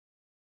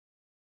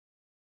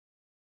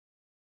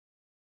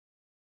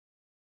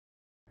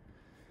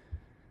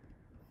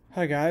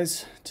Hi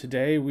guys,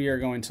 today we are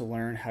going to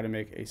learn how to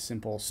make a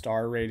simple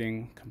star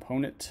rating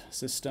component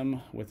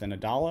system within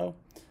Adalo.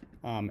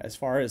 As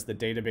far as the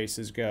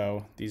databases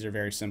go, these are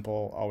very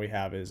simple. All we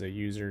have is a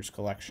users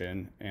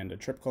collection and a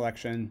trip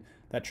collection.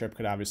 That trip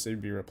could obviously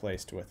be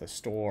replaced with a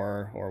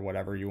store or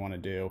whatever you want to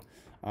do,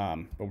 but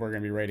we're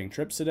going to be rating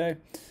trips today.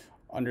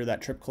 Under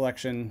that trip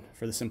collection,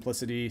 for the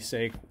simplicity's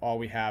sake, all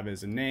we have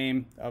is a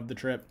name of the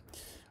trip,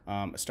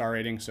 a star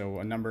rating, so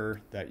a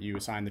number that you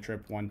assign the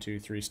trip 1, 2,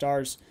 3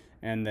 stars,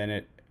 and then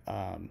it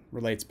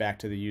relates back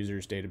to the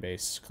user's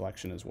database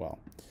collection as well.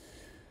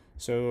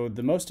 So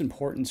the most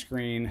important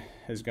screen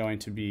is going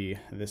to be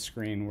this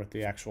screen with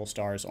the actual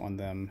stars on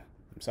them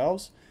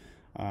themselves.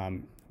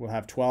 We'll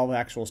have 12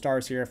 actual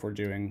stars here if we're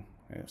doing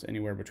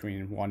anywhere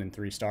between 1 and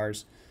 3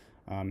 stars.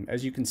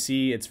 As you can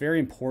see, it's very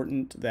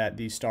important that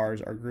these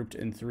stars are grouped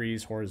in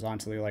threes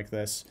horizontally like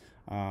this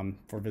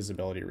for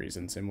visibility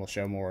reasons, and we'll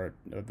show more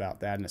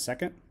about that in a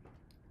second.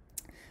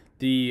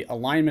 The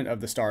alignment of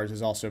the stars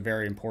is also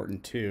very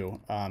important too.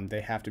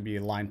 They have to be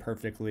aligned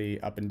perfectly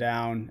up and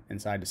down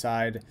and side to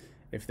side.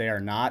 If they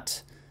are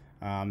not,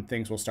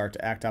 things will start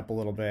to act up a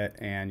little bit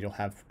and you'll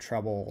have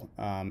trouble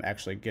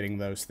actually getting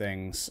those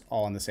things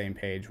all on the same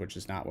page, which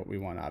is not what we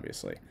want,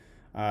 obviously.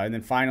 And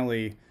then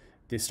finally,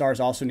 the stars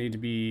also need to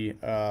be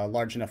a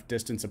large enough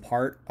distance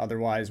apart.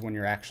 Otherwise, when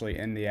you're actually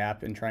in the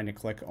app and trying to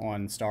click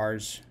on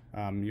stars,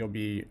 you'll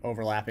be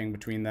overlapping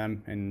between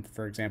them. And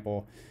for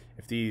example,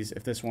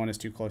 if this one is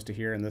too close to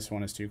here and this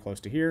one is too close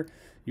to here,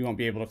 you won't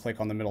be able to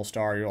click on the middle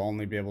star. You'll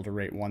only be able to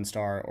rate 1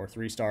 star or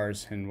 3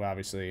 stars, and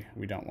obviously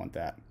we don't want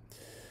that.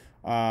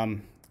 I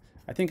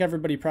think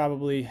everybody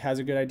probably has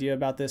a good idea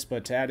about this,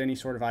 but to add any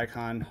sort of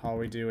icon, all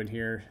we do in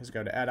here is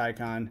go to Add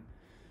Icon,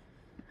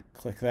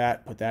 click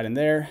that, put that in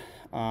there.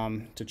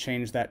 To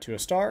change that to a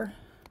star,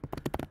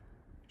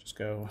 just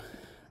go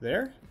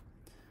there.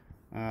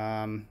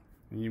 And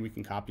we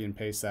can copy and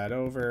paste that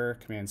over,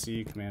 Command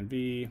C, Command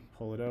V,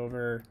 pull it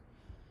over.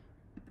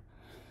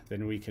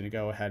 Then we can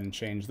go ahead and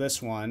change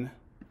this one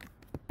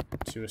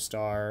to a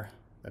star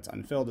that's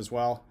unfilled as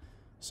well.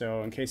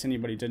 So in case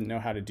anybody didn't know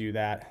how to do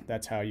that,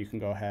 that's how you can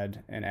go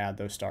ahead and add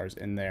those stars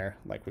in there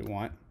like we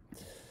want.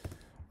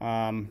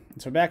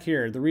 So back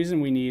here, the reason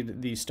we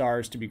need these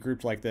stars to be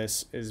grouped like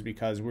this is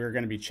because we're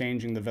going to be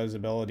changing the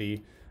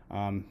visibility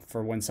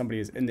for when somebody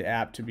is in the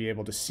app to be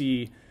able to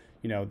see,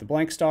 the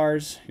blank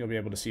stars. You'll be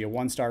able to see a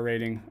 1-star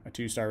rating, a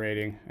 2-star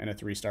rating, and a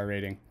 3-star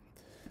rating.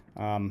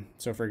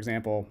 So for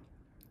example,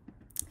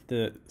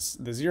 the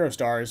 0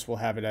 stars will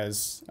have it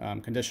as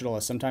conditional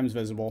as sometimes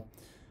visible.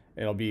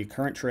 It'll be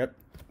current trip,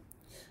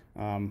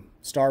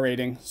 star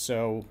rating.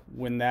 So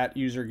when that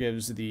user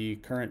gives the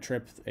current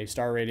trip a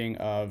star rating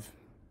of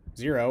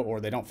 0 or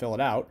they don't fill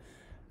it out,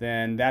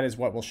 then that is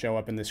what will show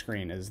up in the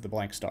screen is the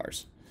blank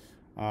stars.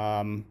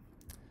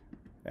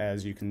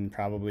 As you can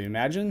probably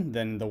imagine,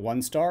 then the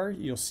 1 star,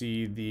 you'll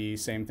see the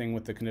same thing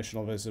with the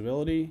conditional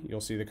visibility.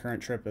 You'll see the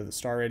current trip of the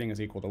star rating is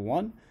equal to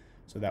 1,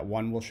 so that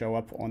 1 will show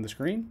up on the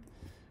screen,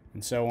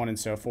 and so on and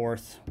so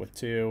forth with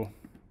 2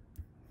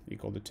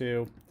 equal to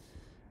 2.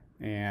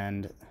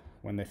 And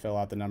when they fill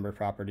out the number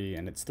property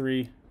and it's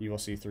 3, you will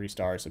see 3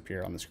 stars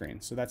appear on the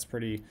screen. So that's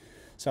pretty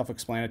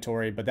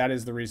self-explanatory, but that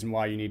is the reason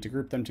why you need to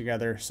group them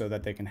together so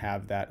that they can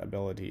have that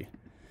ability.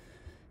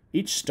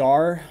 Each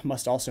star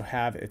must also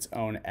have its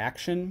own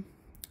action.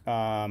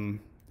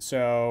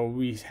 So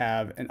we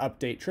have an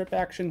update trip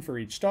action for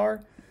each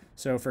star.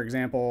 So for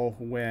example,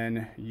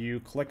 when you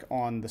click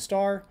on the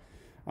star,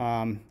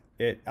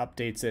 it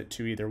updates it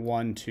to either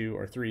 1, 2,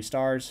 or 3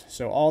 stars.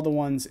 So all the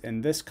ones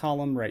in this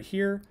column right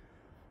here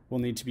will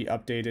need to be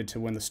updated to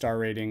when the star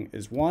rating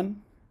is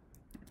 1.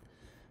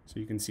 So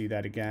you can see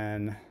that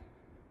again.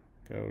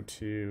 Go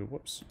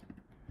to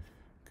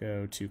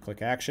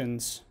click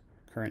actions,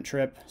 current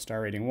trip,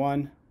 star rating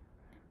 1.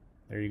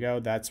 There you go.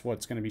 That's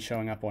what's going to be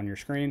showing up on your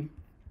screen.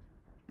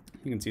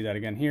 You can see that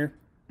again here.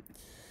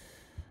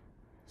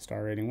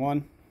 Star rating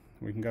 1.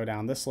 We can go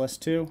down this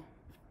list too.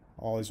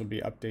 All these will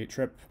be update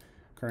trip,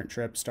 current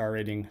trip, star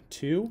rating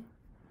 2.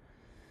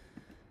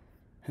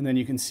 And then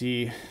you can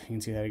see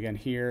that again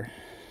here.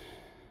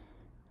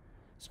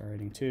 Star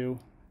rating 2.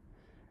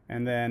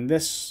 And then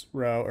this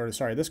row, or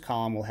sorry, this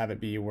column will have it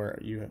be where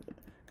you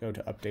go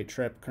to update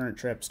trip, current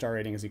trip, star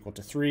rating is equal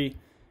to 3.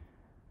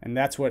 And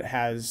that's what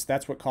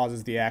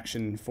causes the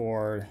action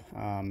for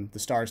the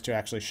stars to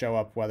actually show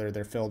up, whether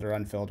they're filled or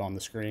unfilled on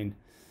the screen.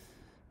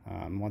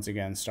 Once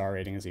again, star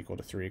rating is equal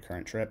to 3,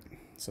 current trip.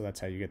 So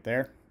that's how you get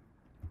there.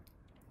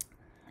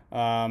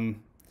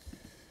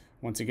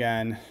 Once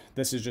again,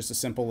 this is just a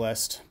simple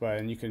list,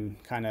 but you can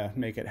kind of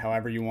make it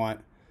however you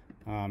want.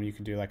 You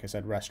can do, like I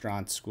said,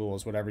 restaurants,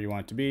 schools, whatever you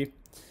want it to be.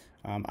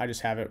 I just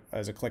have it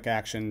as a click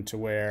action to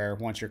where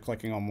once you're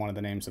clicking on one of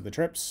the names of the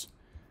trips,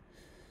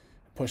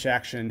 push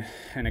action,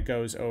 and it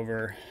goes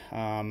over,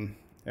 that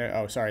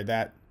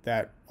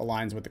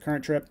aligns with the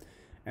current trip,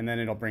 and then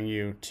it'll bring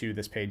you to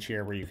this page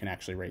here where you can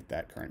actually rate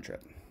that current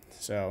trip.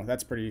 So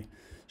that's pretty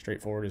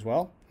straightforward as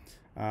well.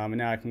 And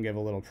now I can give a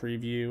little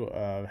preview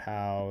of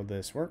how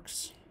this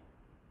works.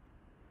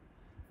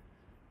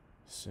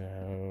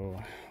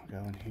 So go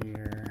in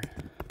here.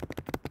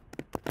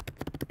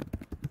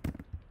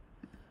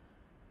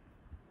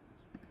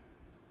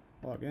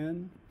 Log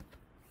in.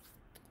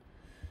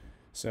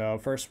 So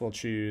first we'll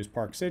choose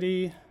Park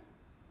City.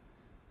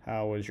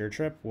 How was your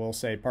trip? We'll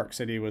say Park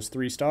City was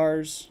 3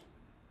 stars.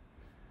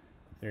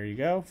 There you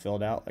go,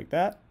 filled out like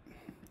that.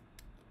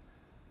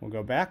 We'll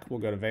go back,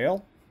 we'll go to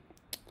Vail.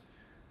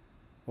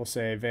 We'll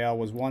say Vail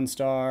was 1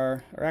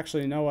 star, or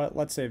actually, you know what?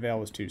 Let's say Vail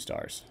was 2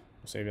 stars.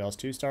 We'll say Vail is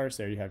 2 stars.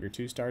 There you have your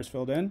 2 stars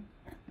filled in.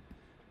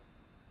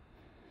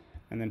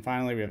 And then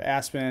finally we have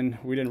Aspen.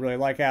 We didn't really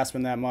like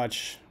Aspen that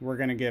much. We're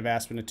gonna give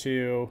Aspen a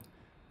 2.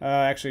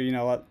 Actually, you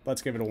know,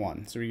 let's give it a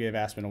 1. So we gave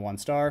Aspen a 1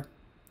 star.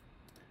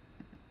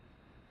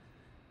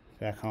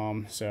 Back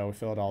home, so we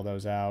filled all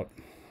those out.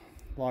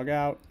 Log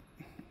out.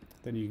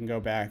 Then you can go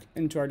back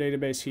into our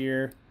database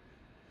here.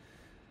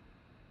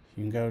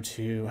 You can go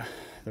to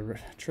the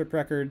trip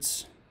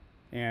records,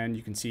 and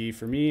you can see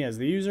for me as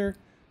the user,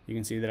 you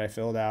can see that I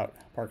filled out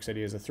Park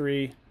City as a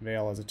 3,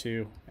 Vail as a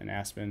 2, and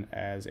Aspen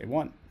as a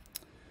 1.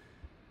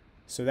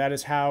 So that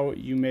is how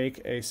you make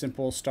a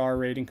simple star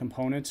rating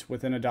component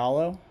within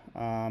Adalo.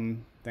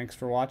 Thanks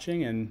for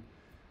watching, and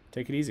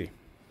take it easy.